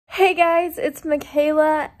Hey guys, it's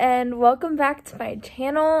Michaela and welcome back to my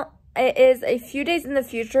channel. It is a few days in the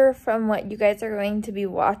future from what you guys are going to be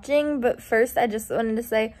watching, but first I just wanted to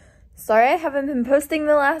say sorry I haven't been posting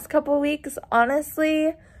the last couple weeks.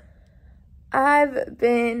 Honestly, I've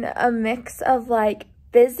been a mix of like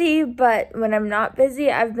busy, but when I'm not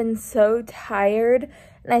busy, I've been so tired,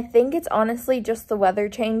 and I think it's honestly just the weather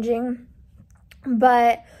changing.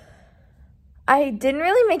 But I didn't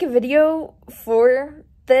really make a video for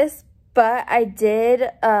this, but I did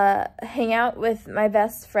hang out with my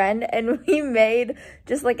best friend and we made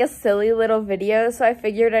just like a silly little video, so I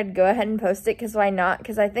figured I'd go ahead and post it because why not?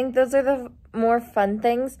 Because I think those are the more fun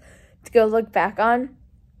things to go look back on.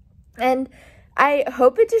 And I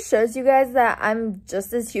hope it just shows you guys that I'm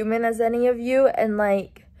just as human as any of you, and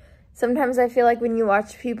like sometimes I feel like when you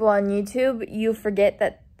watch people on YouTube, you forget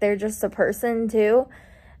that they're just a person too.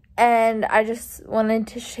 And I just wanted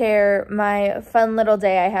to share my fun little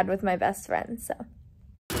day I had with my best friend, so.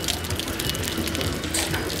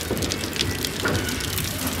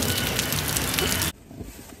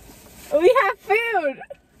 We have food!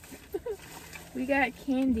 We got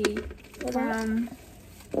candy from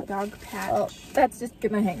Dog Patch. Oh, that's just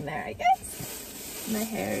gonna hang there, I guess. My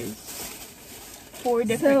hair is 4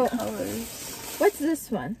 different colors. What's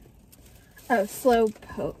this one? Oh, slow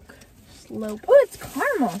poke. Oh, it's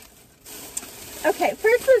caramel. Okay,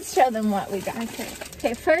 first let's show them what we got.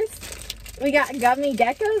 Okay, first we got gummy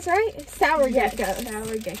geckos, right? Sour geckos.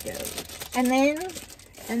 Sour geckos.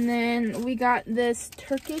 And then we got this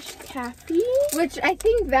Turkish taffy, which I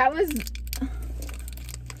think that was.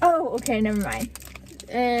 Oh, okay, never mind.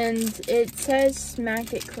 and it says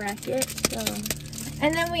smack it, crack it. So.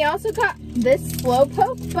 And then we also got this slow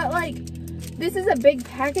poke, but like this is a big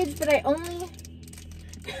package, but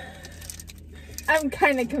I'm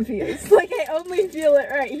kind of confused. Like, I only feel it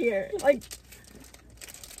right here. Like,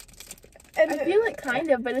 and I feel it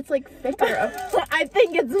kind of, but it's like thicker. I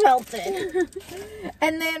think it's melted.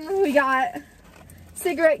 And then we got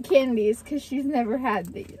cigarette candies, because she's never had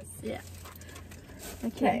these. Yeah.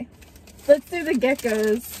 Okay. Let's do the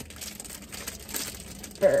geckos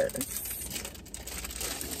first.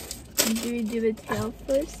 Do we do the tail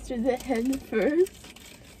first or the head first?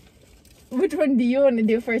 Which one do you want to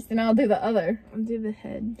do first, and I'll do the other? I'll do the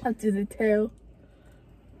head. I'll do the tail.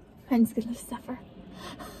 Mine's gonna suffer.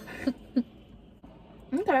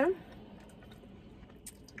 Okay.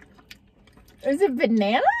 Is it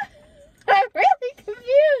banana? I'm really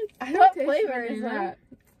confused. What flavor is that?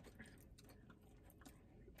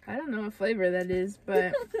 I don't know what flavor that is,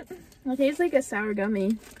 but it tastes like a sour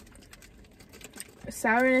gummy.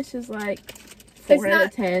 Sourness is like 4 out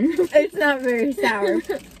of 10. It's not very sour.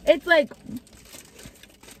 It's like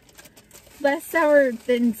less sour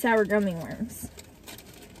than sour gummy worms.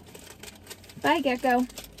 Bye, gecko.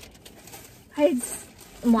 It's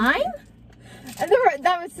lime?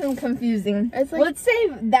 That was some confusing. It's like, let's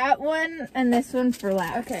save that one and this one for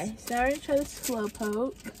last. Okay, so now we're gonna try the slow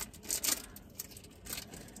poke.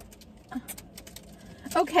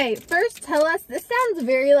 Okay, first tell us, this sounds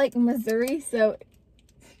very like Missouri, so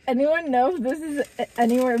anyone know if this is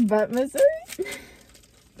anywhere but Missouri?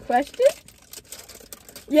 Question?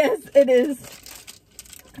 Yes, it is.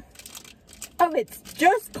 Oh, it's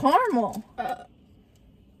just caramel.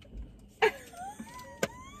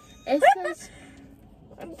 It says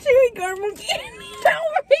chewy caramel candy.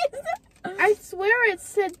 I swear it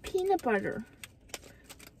said peanut butter.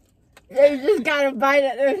 You just gotta bite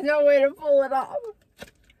it. There's no way to pull it off.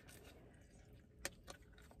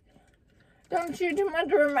 Don't chew too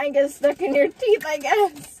much or it might get stuck in your teeth, I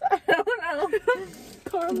guess. I don't know.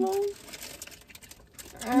 Caramel.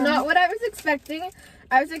 Not what I was expecting.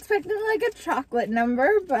 I was expecting like a chocolate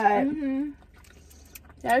number, but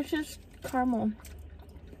That was just caramel.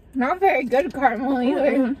 not very good caramel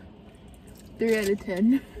either. 3 out of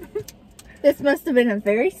 10. This must have been a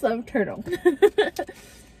very slow turtle.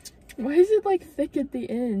 Why is it like thick at the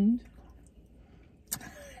end?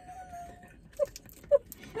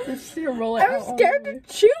 Just gonna roll it out. I'm scared to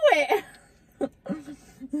chew it.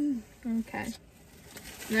 Okay.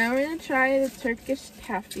 Now we're gonna try the Turkish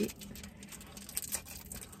taffy.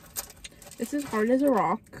 This is hard as a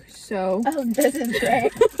rock, so. Oh, this is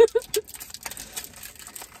great.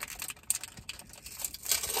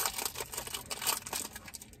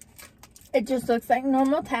 It just looks like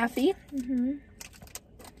normal taffy.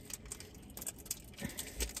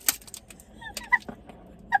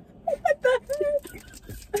 What the heck?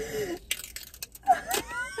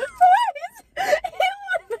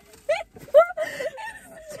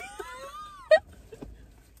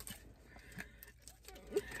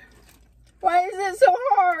 Why is it so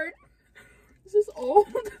hard? This is old.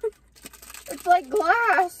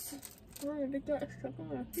 got stuck on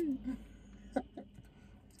my food.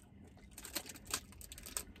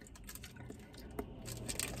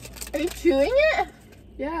 Are you chewing it?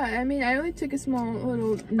 Yeah, I mean, I only took a small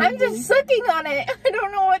little nibble. I'm just sucking on it. I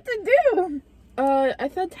don't know what to do. I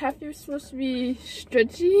thought taffy was supposed to be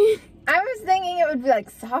stretchy. I was thinking it would be like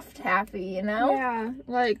soft taffy, you know? Yeah,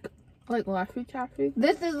 like Laffy Taffy.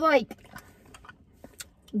 This is like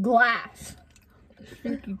glass.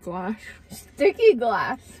 Sticky glass. Sticky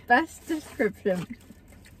glass. Best description.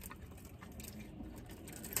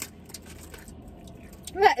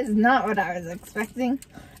 That is not what I was expecting.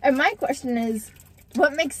 And my question is,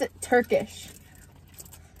 what makes it Turkish?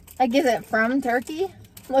 Like, is it from Turkey?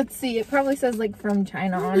 Let's see. It probably says, like, from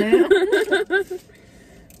China on it.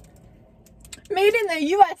 Made in the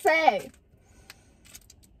USA.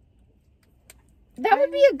 That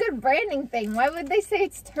would be a good branding thing. Why would they say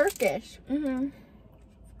it's Turkish?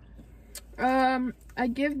 I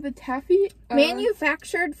give the taffy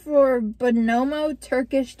Manufactured for Bonomo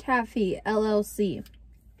Turkish Taffy, LLC.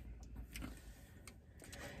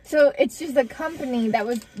 So it's just a company that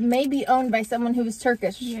was maybe owned by someone who was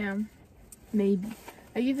Turkish. Yeah, maybe.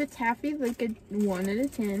 I give the taffy like a 1 out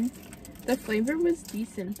of 10. The flavor was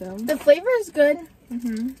decent though. The flavor is good.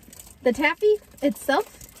 Mhm. The taffy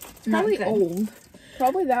itself, not Probably good. old.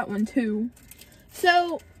 Probably that one too.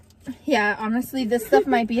 So, yeah, honestly, this stuff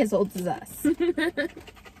might be as old as us.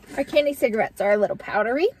 Our candy cigarettes are a little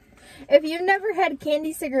powdery. If you've never had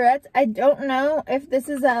candy cigarettes, I don't know if this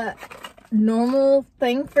is a normal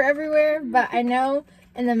thing for everywhere, but I know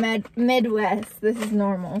in the Midwest, this is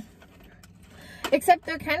normal. Except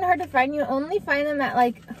they're kind of hard to find. You only find them at,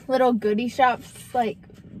 like, little goodie shops, like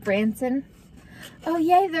Branson. Oh,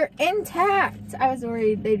 yay, they're intact. I was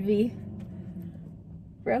worried they'd be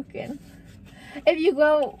broken. If you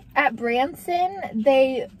go at Branson,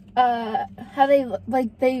 they, they're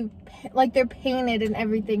painted and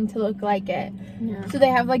everything to look like it. Yeah. So they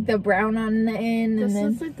have, like, the brown on the end. This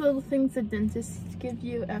and is like the little things that dentists give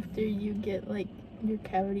you after you get, like, your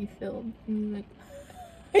cavity filled. And you, like,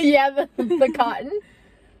 yeah, the cotton.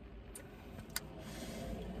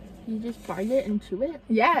 you just bite it and chew it.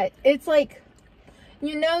 Yeah, it's like,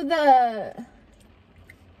 you know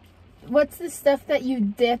what's the stuff that you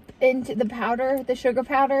dip into the powder, the sugar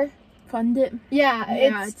powder? Fun dip. Yeah,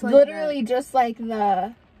 it's like literally just like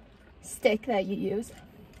the stick that you use.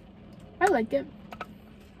 I like it.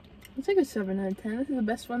 It's like a 7 out of 10. This is the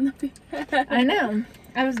best one that we've had. I know.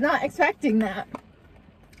 I was not expecting that.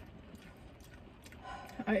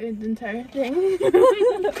 I ate the entire thing.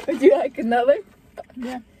 Would you like another?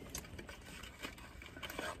 Yeah.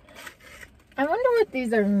 I wonder what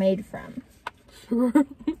these are made from. Sure.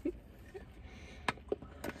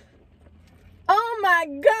 Oh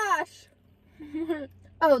my gosh!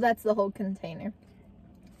 Oh, that's the whole container.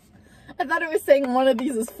 I thought it was saying one of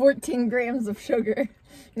these is 14 grams of sugar.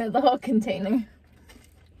 No, the whole container.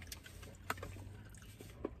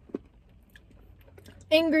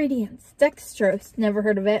 Ingredients: dextrose, never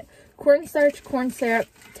heard of it, cornstarch, corn syrup,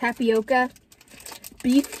 tapioca,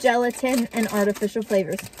 beef gelatin, and artificial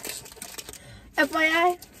flavors.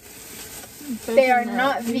 FYI, they are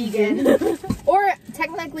not vegan. Or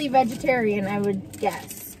technically vegetarian, I would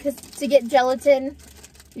guess. Because to get gelatin,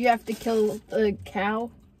 you have to kill the cow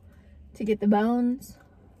to get the bones.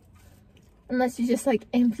 Unless you just, like,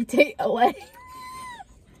 amputate a leg.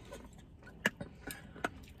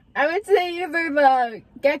 I would say either the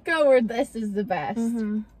gecko or this is the best.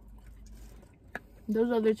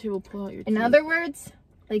 Those other two will pull out your teeth. In other words,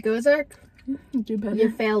 like Ozark, do better.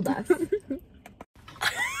 you failed us.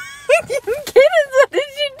 Cadence, what did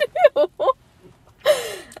you do?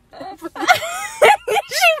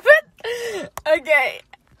 Okay,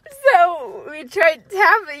 so we tried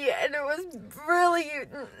taffy and it was really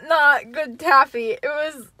not good taffy. It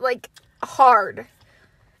was like hard.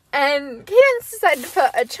 And Cadence decided to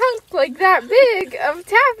put a chunk like that big of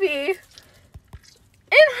taffy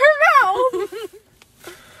in her mouth.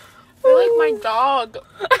 You're like my dog.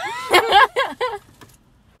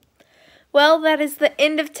 Well, that is the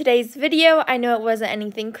end of today's video. I know it wasn't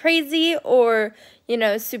anything crazy or, you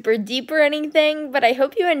know, super deep or anything, but I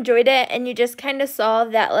hope you enjoyed it and you just kind of saw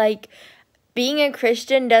that, like, being a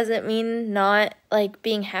Christian doesn't mean not, like,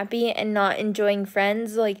 being happy and not enjoying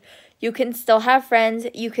friends. Like, you can still have friends.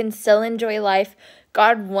 You can still enjoy life.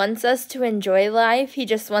 God wants us to enjoy life. He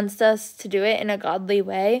just wants us to do it in a godly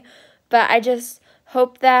way. But I just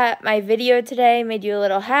hope that my video today made you a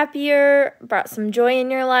little happier, brought some joy in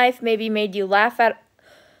your life, maybe made you laugh at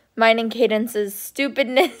mine and Cadence's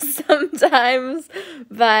stupidness sometimes.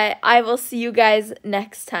 But I will see you guys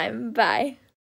next time. Bye.